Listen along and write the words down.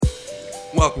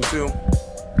Welcome to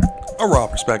A Raw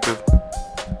Perspective,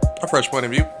 a fresh point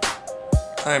of view.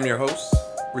 I am your host,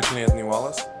 Richard Anthony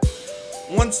Wallace.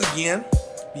 Once again,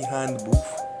 behind the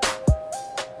booth.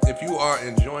 If you are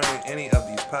enjoying any of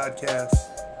these podcasts,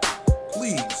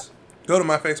 please go to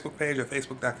my Facebook page at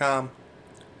facebook.com/A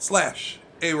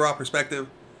Raw Perspective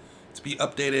to be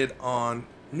updated on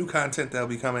new content that will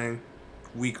be coming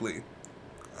weekly.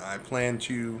 I plan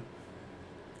to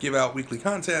give out weekly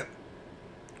content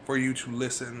for you to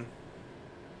listen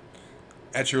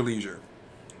at your leisure.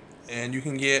 And you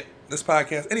can get this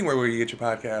podcast anywhere where you get your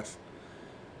podcasts.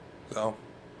 So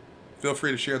feel free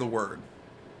to share the word.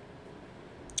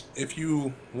 If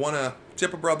you want to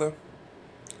tip a brother,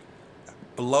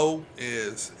 below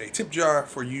is a tip jar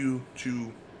for you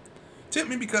to tip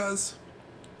me, because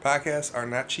podcasts are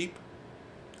not cheap.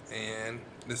 And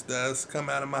this does come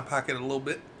out of my pocket a little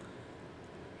bit.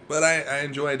 But I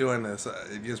enjoy doing this.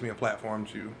 It gives me a platform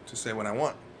to say what I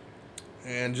want.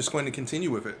 And just going to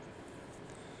continue with it.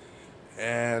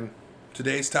 And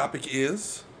today's topic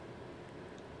is,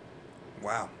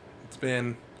 wow, it's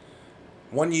been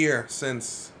 1 year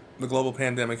since the global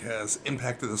pandemic has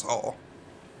impacted us all.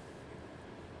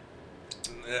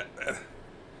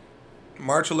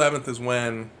 March 11th is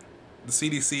when the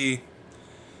CDC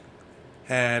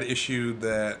had issued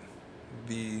that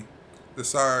the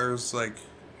SARS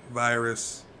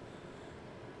virus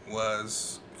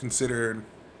was considered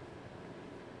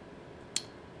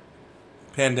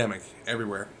pandemic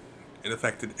everywhere. It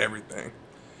affected everything.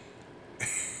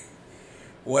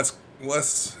 What's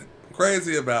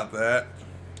crazy about that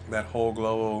whole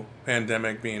global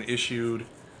pandemic being issued,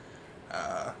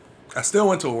 I still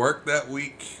went to work that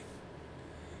week,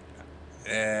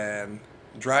 and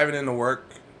driving into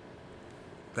work,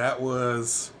 that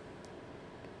was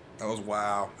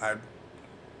wow.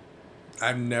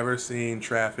 I've never seen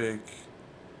traffic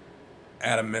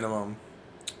at a minimum.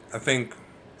 I think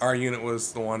our unit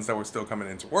was the ones that were still coming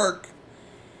into work.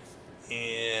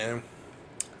 And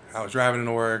I was driving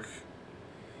into work.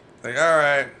 Like, all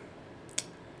right,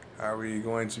 are we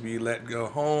going to be let go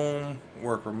home,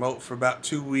 work remote for about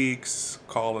 2 weeks,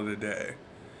 call it a day?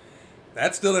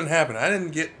 That still didn't happen. I didn't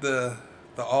get the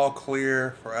all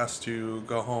clear for us to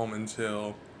go home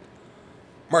until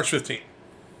March 15th.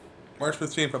 March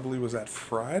 15th, I believe, was that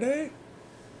Friday?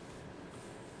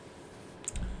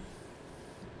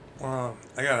 I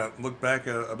gotta look back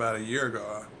about a year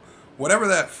ago. Whatever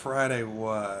that Friday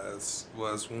was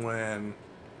when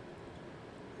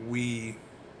we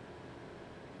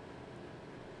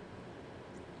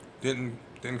didn't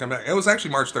come back. It was actually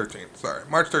March 13th. Sorry,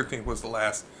 March 13th was the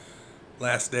last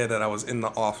day that I was in the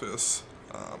office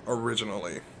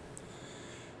originally,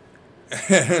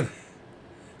 and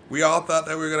we all thought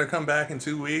that we were going to come back in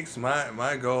 2 weeks.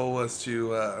 My goal was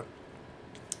to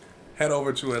head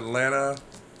over to Atlanta,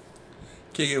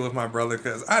 kick it with my brother,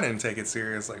 because I didn't take it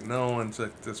serious. Like, no one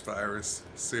took this virus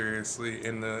seriously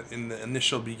in the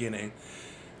initial beginning.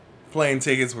 Plane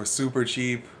tickets were super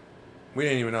cheap. We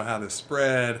didn't even know how this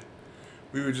spread.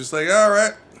 We were just like, all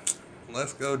right,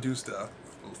 let's go do stuff.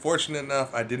 Fortunate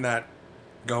enough, I did not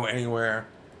go anywhere.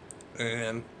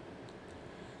 And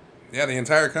yeah, the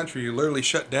entire country literally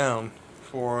shut down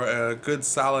for a good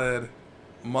solid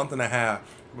month and a half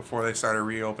before they started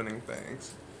reopening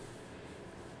things.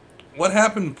 What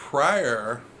happened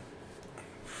prior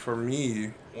for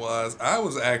me was that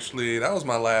was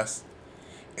my last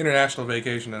international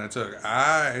vacation that I took.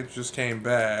 I just came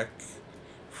back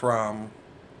from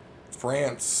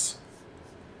France,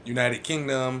 United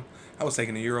Kingdom. I was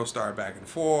taking the Eurostar back and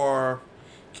forth,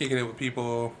 kicking it with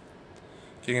people,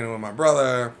 kicking it with my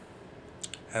brother.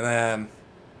 And then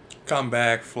come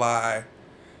back, fly,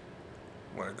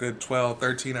 a good 12,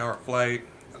 13 hour flight.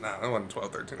 No, it wasn't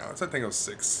 12, 13 hours. I think it was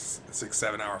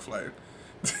 7 hour flight.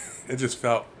 It just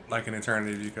felt like an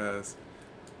eternity because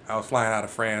I was flying out of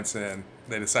France and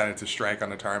they decided to strike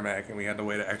on the tarmac, and we had to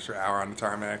wait an extra hour on the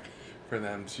tarmac for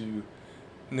them to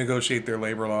negotiate their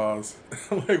labor laws.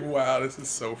 I'm like, wow, this is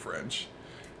so French.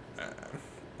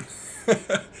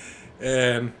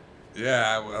 And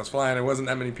yeah, I was flying. There wasn't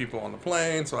that many people on the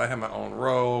plane, so I had my own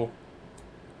row.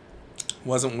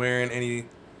 Wasn't wearing any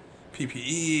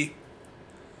PPE.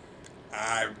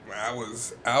 I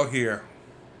was out here.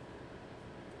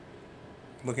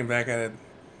 Looking back at it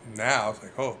now, I was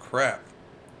like, oh crap.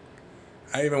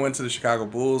 I even went to the Chicago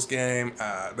Bulls game.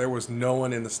 There was no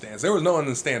one in the stands. There was no one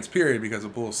in the stands, period, because the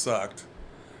Bulls sucked.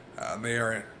 They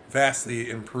are a vastly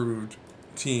improved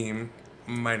team,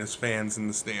 minus fans in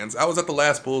the stands. I was at the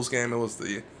last Bulls game. It was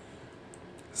the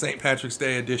St. Patrick's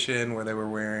Day edition where they were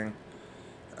wearing,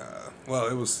 it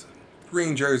was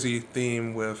green jersey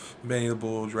theme with Benny the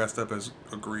Bull dressed up as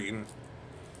a green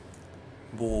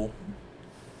bull.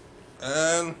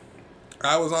 And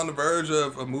I was on the verge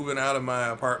of moving out of my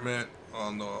apartment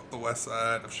on the west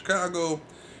side of Chicago,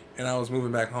 and I was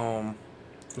moving back home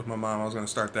with my mom. I was going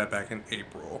to start that back in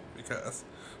April because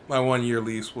my 1 year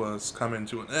lease was coming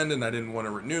to an end and I didn't want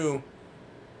to renew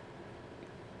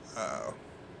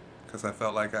because I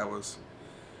felt like I was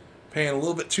paying a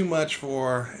little bit too much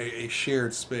for a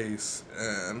shared space,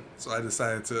 and so I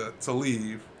decided to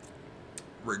leave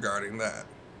regarding that.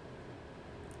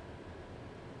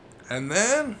 And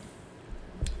then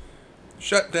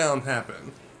shutdown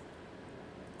happened.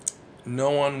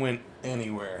 No one went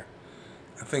anywhere.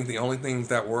 I think the only things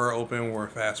that were open were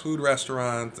fast food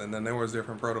restaurants, and then there was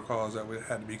different protocols that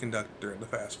had to be conducted during the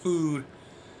fast food.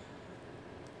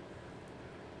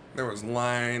 There was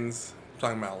lines. I'm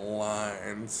talking about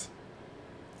lines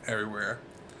everywhere.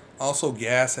 Also,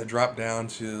 gas had dropped down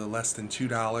to less than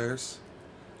 $2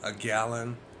 a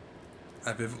gallon.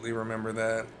 I vividly remember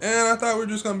that. And I thought we were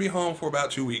just going to be home for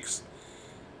about 2 weeks.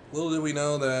 Little did we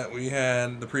know that we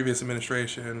had the previous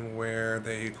administration where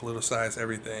they politicized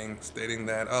everything, stating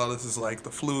that, oh, this is like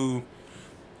the flu.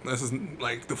 This is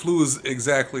like the flu is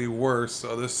exactly worse,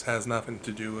 so this has nothing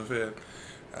to do with it.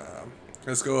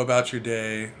 Let's go about your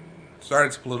day.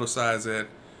 Started to politicize it.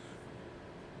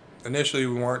 Initially,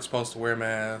 we weren't supposed to wear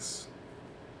masks.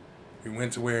 We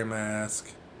went to wear a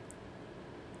mask.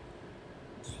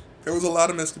 There was a lot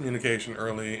of miscommunication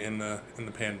early in the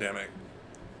pandemic.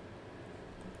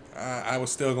 I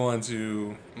was still going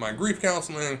to my grief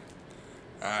counseling.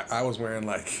 I was wearing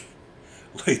like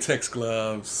latex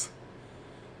gloves.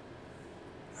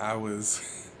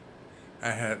 I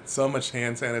had so much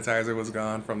hand sanitizer was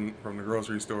gone from the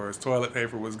grocery stores. Toilet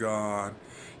paper was gone.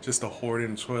 Just a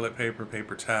hoarding toilet paper,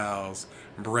 paper towels.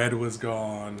 Bread was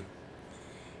gone.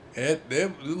 It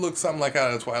looked something like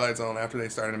out of the Twilight Zone after they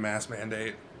started a mask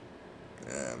mandate.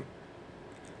 And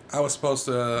I was supposed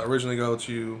to originally go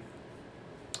to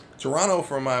Toronto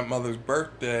for my mother's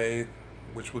birthday,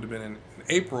 which would have been in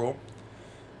April,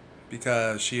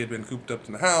 because she had been cooped up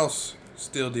in the house,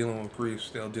 still dealing with grief,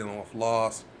 still dealing with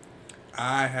loss.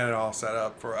 I had it all set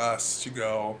up for us to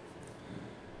go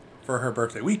for her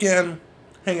birthday weekend,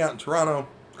 hang out in Toronto,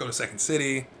 go to Second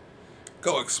City,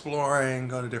 go exploring,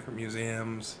 go to different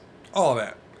museums, all of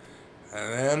that.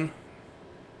 And then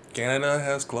Canada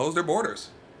has closed their borders.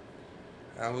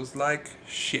 I was like,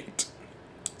 shit.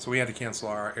 So we had to cancel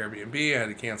our Airbnb. I had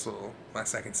to cancel my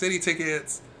Second City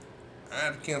tickets. I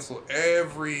had to cancel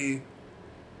every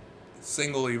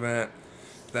single event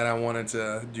that I wanted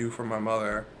to do for my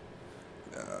mother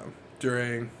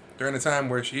during the time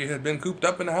where she had been cooped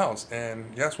up in the house.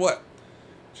 And guess what?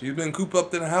 She's been cooped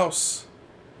up in the house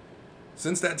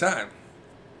since that time.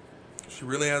 She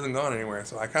really hasn't gone anywhere.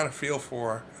 So I kind of feel for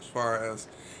her as far as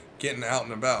getting out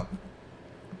and about.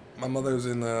 My mother's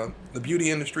in the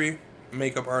beauty industry,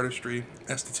 makeup artistry,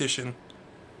 esthetician.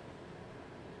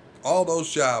 All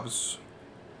those jobs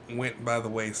went by the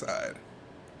wayside.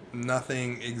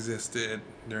 Nothing existed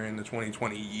during the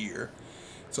 2020 year.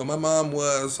 So my mom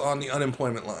was on the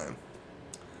unemployment line.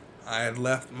 I had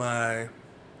left my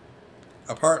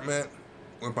apartment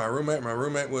with my roommate. My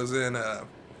roommate was in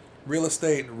real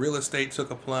estate. Real estate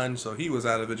took a plunge, so he was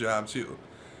out of a job too.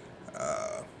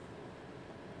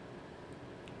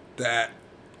 That,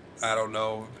 I don't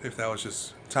know if that was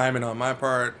just timing on my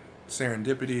part,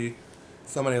 serendipity,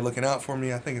 somebody looking out for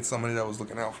me. I think it's somebody that was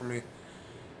looking out for me,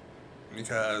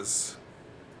 because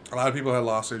a lot of people had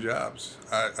lost their jobs.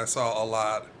 I saw a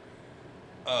lot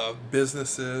of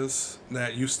businesses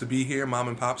that used to be here, mom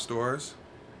and pop stores,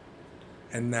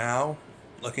 and now,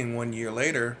 looking 1 year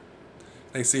later,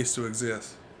 they ceased to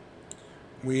exist.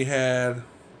 We had,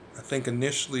 I think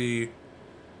initially,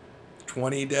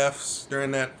 20 deaths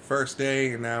during that first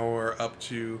day, and now we're up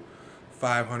to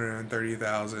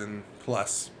 530,000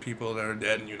 plus people that are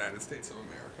dead in the United States of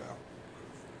America.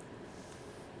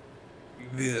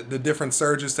 The different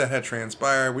surges that had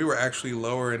transpired, we were actually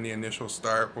lower in the initial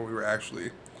start, but we were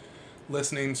actually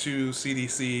listening to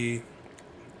CDC,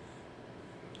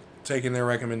 taking their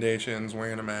recommendations,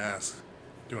 wearing a mask,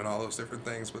 doing all those different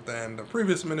things. But then the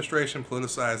previous administration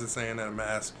politicized it, saying that a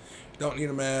mask, you don't need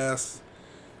a mask,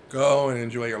 go and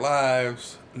enjoy your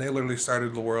lives. And they literally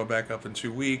started the world back up in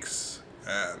 2 weeks.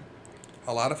 And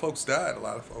a lot of folks died. A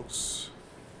lot of folks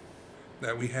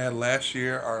that we had last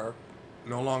year are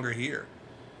no longer here.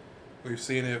 We've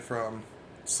seen it from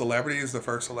celebrities. The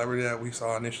first celebrity that we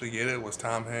saw initially get it was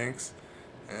Tom Hanks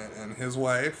and his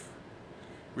wife.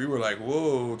 We were like,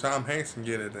 whoa, Tom Hanks can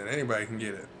get it, and anybody can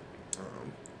get it.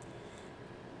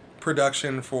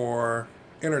 Production for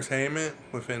entertainment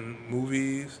within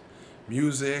movies,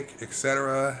 music,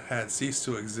 etc., had ceased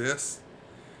to exist.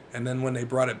 And then when they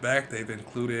brought it back, they've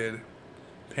included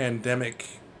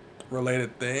pandemic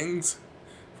related things.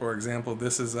 For example,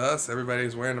 This Is Us.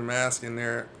 Everybody's wearing a mask in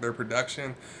their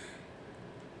production.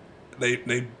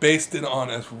 They based it on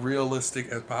as realistic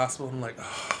as possible. I'm like,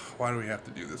 oh, why do we have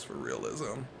to do this for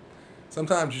realism?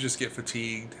 Sometimes you just get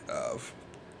fatigued of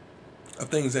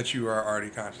things that you are already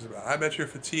conscious about. I bet you're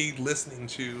fatigued listening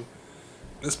to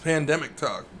this pandemic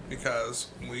talk because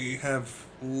we have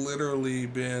literally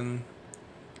been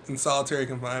in solitary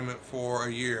confinement for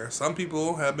a year. Some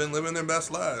people have been living their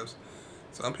best lives.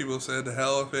 Some people said, "To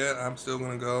hell with it, I'm still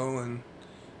going to go and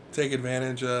take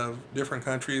advantage of different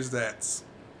countries that's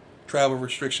travel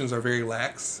restrictions are very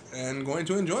lax and going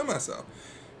to enjoy myself."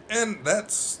 And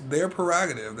that's their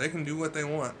prerogative. They can do what they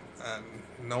want. And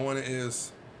no one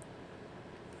is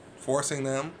forcing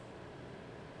them.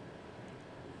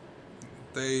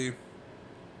 They,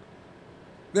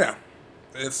 yeah,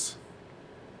 it's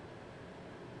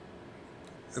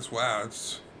wow.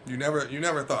 You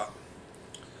never thought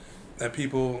that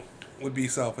people would be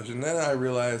selfish, and then I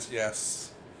realized,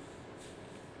 yes,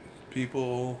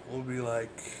 people will be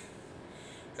like,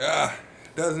 ah,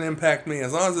 it doesn't impact me.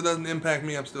 As long as it doesn't impact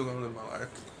me, I'm still gonna live my life,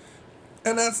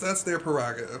 and that's their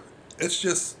prerogative. It's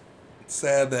just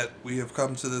sad that we have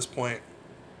come to this point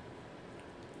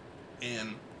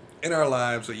in our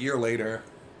lives a year later,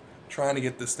 trying to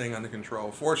get this thing under control.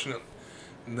 Fortunate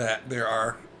that there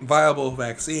are viable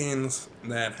vaccines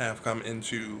that have come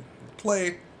into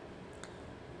play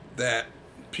that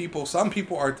some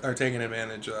people are taking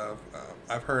advantage of.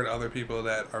 I've heard other people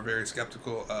that are very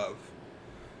skeptical of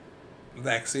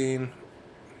vaccine,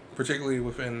 particularly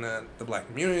within the black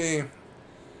community.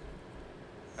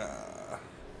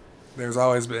 There's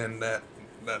always been that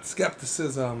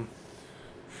skepticism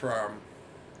from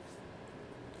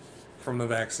the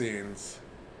vaccines,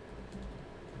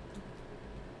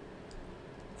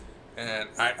 and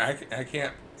I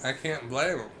can't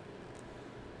blame them.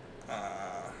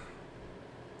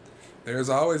 There's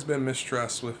always been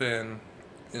mistrust in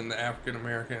the African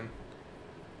American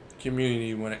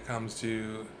community when it comes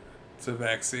to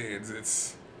vaccines.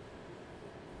 It's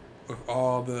with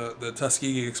all the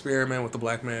Tuskegee experiment with the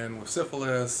black man with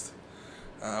syphilis,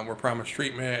 were promised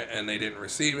treatment and they didn't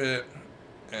receive it,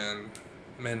 and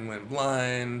men went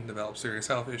blind, developed serious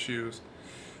health issues.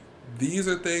 These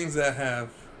are things that have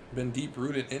been deep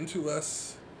rooted into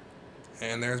us,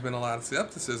 and there's been a lot of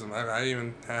skepticism. I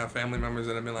even have family members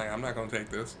that have been like, "I'm not going to take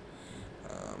this,"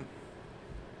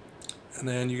 and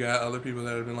then you got other people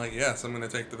that have been like, "Yes, I'm going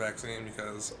to take the vaccine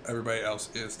because everybody else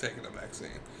is taking the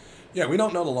vaccine." Yeah, we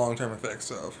don't know the long-term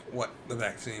effects of what the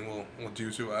vaccine will do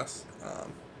to us.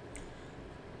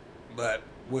 But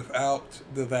without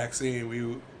the vaccine,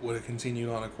 we would have continued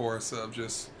on a course of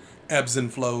just ebbs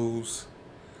and flows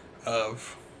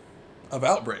of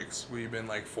outbreaks. We've been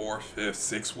like 4th, 5th,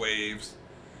 6th waves.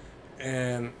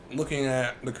 And looking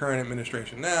at the current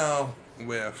administration now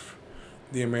with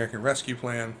the American Rescue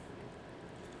Plan,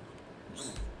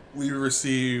 we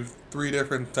received 3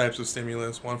 different types of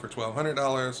stimulus, one for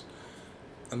 $1,200,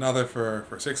 another for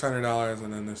 $600,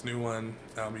 and then this new one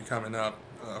that'll be coming up,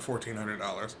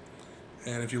 $1,400.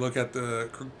 And if you look at the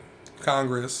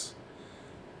Congress,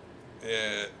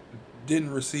 it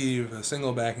didn't receive a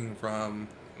single backing from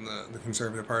the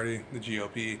Conservative Party, the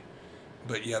GOP,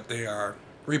 but yet they are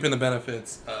reaping the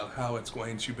benefits of how it's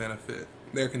going to benefit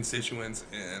their constituents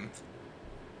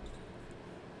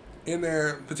in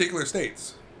their particular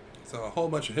states. So a whole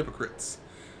bunch of hypocrites.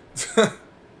 And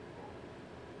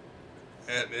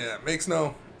yeah, it makes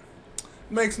no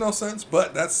sense,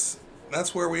 but that's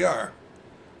where we are.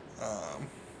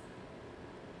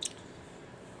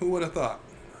 Who would have thought?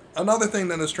 Another thing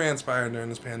that has transpired during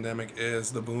this pandemic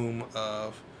is the boom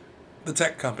of the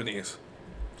tech companies.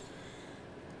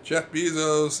 Jeff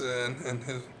Bezos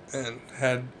and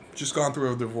had just gone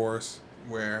through a divorce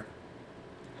where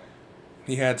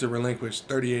he had to relinquish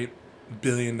 $38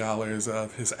 billion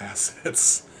of his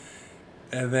assets,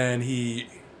 and then he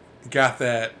got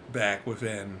that back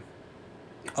within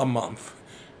a month.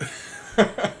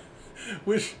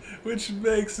 which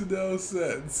makes no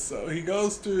sense. So he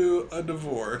goes through a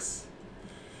divorce,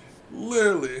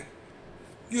 literally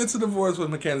gets a divorce with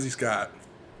Mackenzie Scott,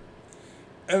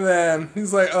 and then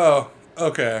he's like, "Oh,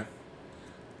 okay,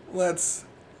 let's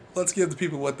give the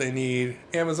people what they need.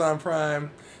 Amazon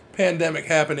Prime, pandemic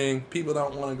happening, people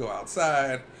don't want to go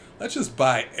outside. Let's just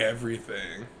buy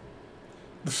everything."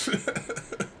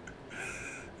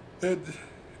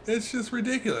 It's just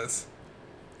ridiculous.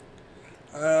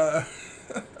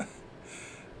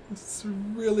 It's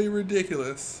really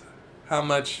ridiculous how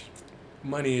much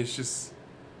money is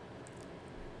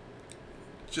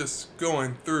just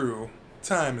going through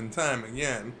time and time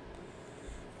again.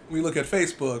 We look at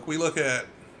Facebook, we look at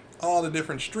all the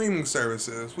different streaming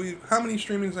services. How many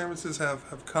streaming services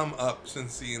have come up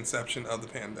since the inception of the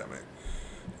pandemic?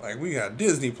 Like, we got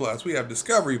Disney Plus, we have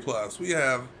Discovery Plus, we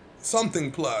have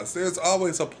something plus. There's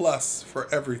always a plus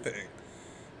for everything.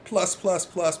 Plus, plus,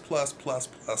 plus, plus, plus,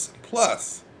 plus,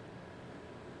 plus.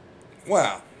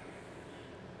 Wow.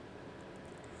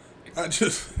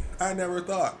 I never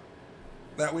thought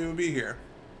that we would be here.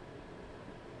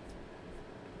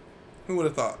 Who would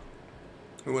have thought?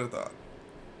 Who would have thought?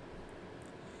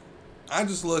 I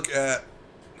just look at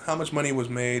how much money was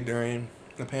made during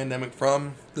the pandemic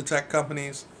from the tech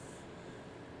companies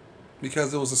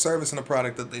because it was a service and a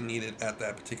product that they needed at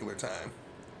that particular time.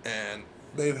 And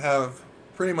they have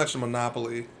pretty much a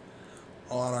monopoly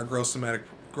on our gross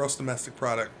domestic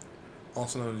product,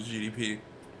 also known as GDP.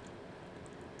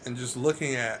 And just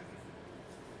looking at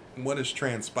what has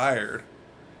transpired,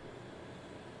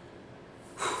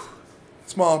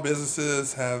 small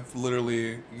businesses have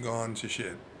literally gone to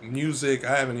shit. Music,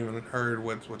 I haven't even heard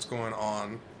what's going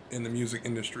on in the music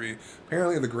industry.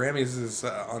 Apparently, the Grammys is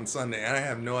on Sunday, and I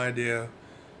have no idea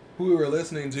who we were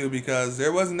listening to because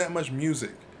there wasn't that much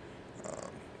music.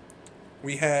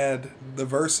 We had the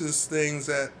versus things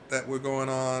that were going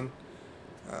on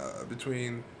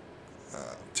between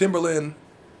Timberland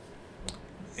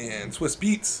and Swiss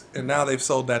Beats, and now they've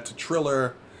sold that to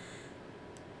Triller.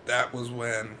 That was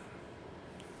when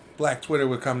Black Twitter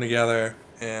would come together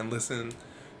and listen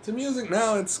to music.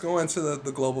 Now it's going to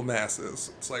the global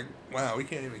masses. It's like, wow, we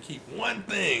can't even keep one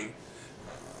thing.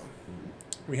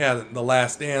 We had The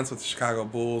Last Dance with the Chicago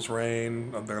Bulls'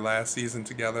 reign of their last season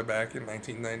together back in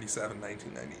 1997,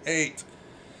 1998.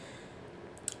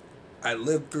 I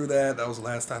lived through that. That was the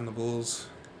last time the Bulls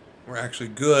were actually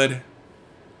good.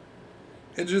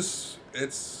 It's,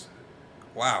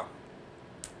 wow.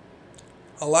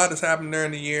 A lot has happened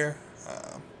during the year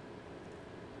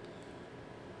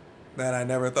that I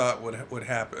never thought would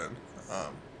happen.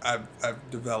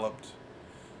 I've developed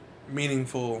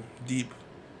meaningful, deep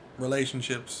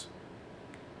relationships,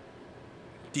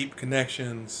 deep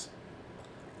connections.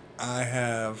 I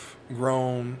have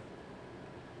grown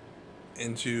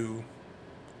into,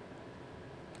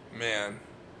 man,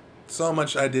 so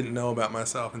much I didn't know about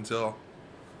myself until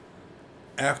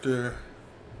after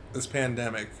this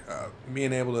pandemic.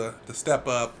 Being able to step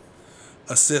up,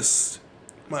 assist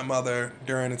my mother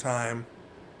during a time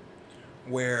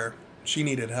where she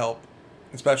needed help,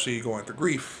 especially going through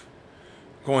grief,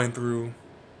 going through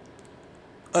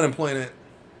unemployment,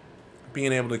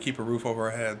 being able to keep a roof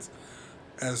over our heads.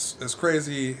 As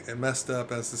crazy and messed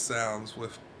up as this sounds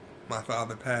with my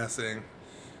father passing,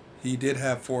 he did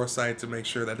have foresight to make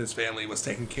sure that his family was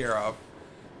taken care of.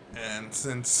 And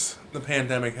since the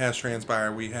pandemic has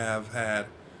transpired, we have had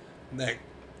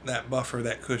that buffer,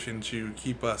 that cushion to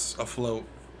keep us afloat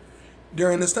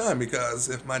during this time. Because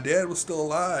if my dad was still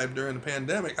alive during the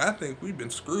pandemic, I think we'd been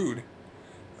screwed.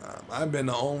 I've been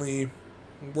the only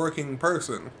working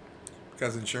person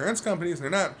because insurance companies,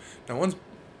 no one's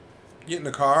getting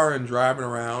a car and driving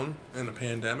around in the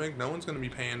pandemic. No one's going to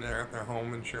be paying their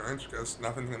home insurance because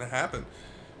nothing's going to happen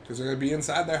because they're going to be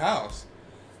inside their house.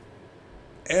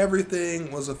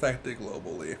 Everything was affected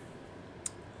globally,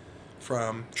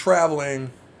 from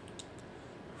traveling,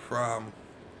 from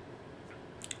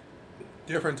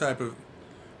different type of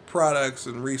products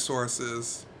and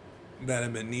resources that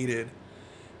have been needed.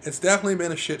 It's definitely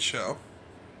been a shit show,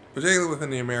 particularly within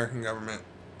the American government.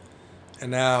 And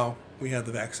now we have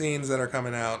the vaccines that are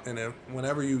coming out, and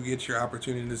whenever you get your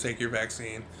opportunity to take your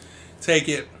vaccine, take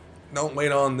it. Don't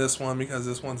wait on this one because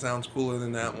this one sounds cooler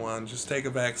than that one. Just take a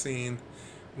vaccine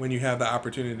when you have the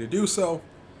opportunity to do so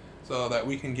that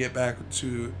we can get back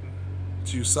to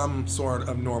some sort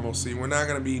of normalcy. We're not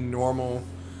going to be normal.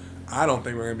 I don't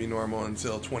think we're going to be normal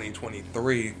until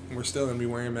 2023. We're still going to be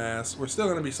wearing masks. We're still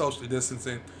going to be socially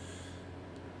distancing.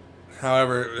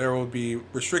 However, there will be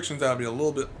restrictions that will be a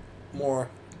little bit more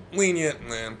lenient,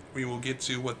 and we will get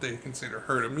to what they consider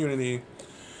herd immunity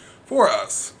for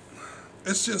us.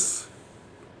 It's just,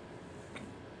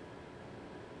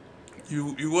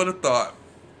 you would have thought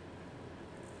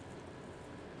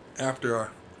after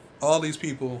all these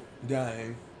people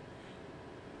dying,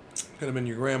 could have been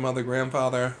your grandmother,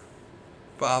 grandfather,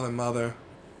 father, mother,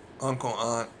 uncle,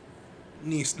 aunt,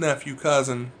 niece, nephew,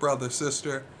 cousin, brother,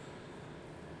 sister,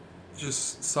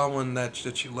 just someone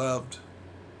that you loved.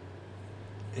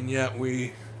 And yet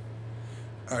we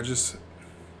are just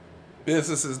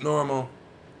business as normal.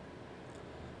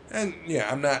 And yeah,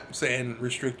 I'm not saying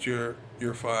restrict your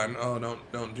fun. Oh,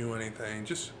 don't do anything.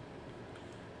 Just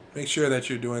make sure that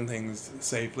you're doing things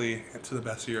safely and to the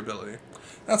best of your ability.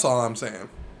 That's all I'm saying.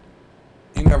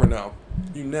 You never know.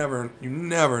 You never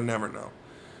know.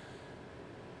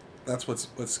 That's what's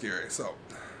scary. So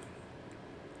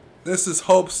this is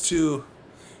hopes to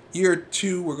year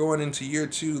 2. We're going into year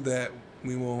 2 that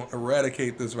we will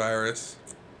eradicate this virus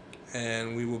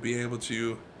and we will be able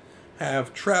to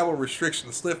have travel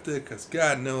restrictions lifted because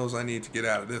God knows I need to get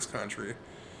out of this country,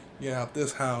 get out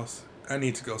this house. I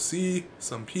need to go see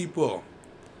some people.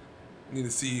 I need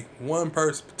to see one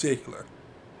person in particular.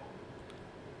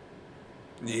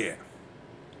 Yeah,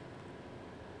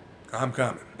 I'm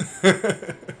coming.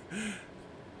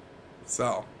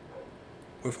 So,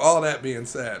 with all that being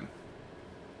said,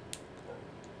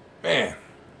 man,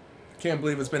 I can't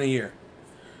believe it's been a year.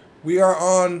 We are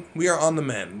on the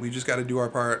mend. We just got to do our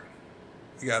part.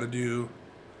 We got to do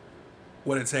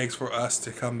what it takes for us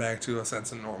to come back to a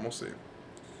sense of normalcy.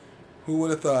 Who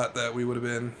would have thought that we would have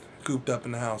been cooped up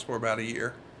in the house for about a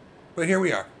year? But here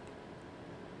we are.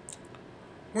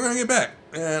 We're going to get back.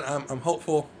 And I'm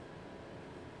hopeful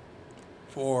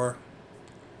for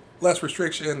less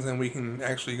restrictions and we can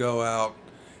actually go out,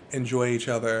 enjoy each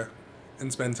other,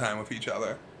 and spend time with each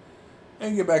other.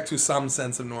 And get back to some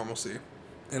sense of normalcy.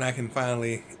 And I can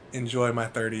finally enjoy my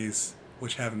 30s,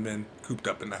 which haven't been cooped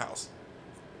up in the house.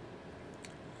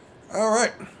 All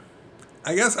right.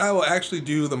 I guess I will actually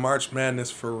do the March Madness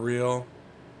for real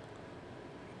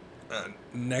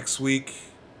next week.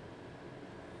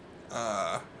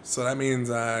 So that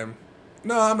means I'm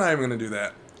not even going to do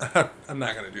that. I'm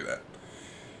not going to do that.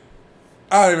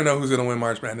 I don't even know who's going to win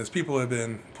March Madness. People have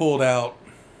been pulled out.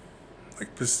 Like,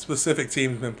 specific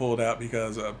teams have been pulled out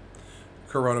because of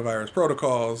coronavirus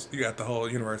protocols. You got the whole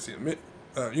University of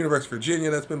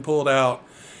Virginia that's been pulled out.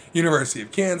 University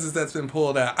of Kansas that's been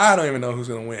pulled out. I don't even know who's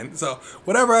going to win. So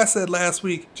whatever I said last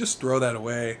week, just throw that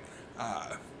away.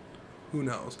 Who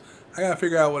knows? I got to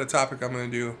figure out what a topic I'm going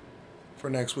to do for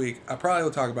next week. I probably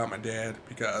will talk about my dad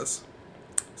because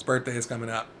his birthday is coming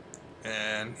up.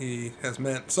 And he has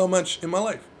meant so much in my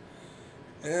life.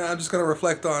 And I'm just going to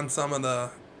reflect on some of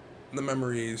the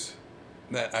memories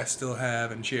that I still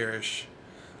have and cherish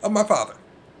of my father.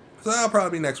 So that'll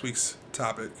probably be next week's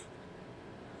topic.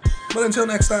 But until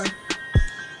next time,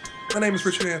 my name is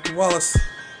Richard Anthony Wallace.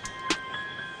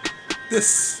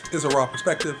 This is A Raw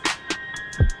Perspective.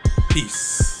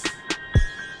 Peace.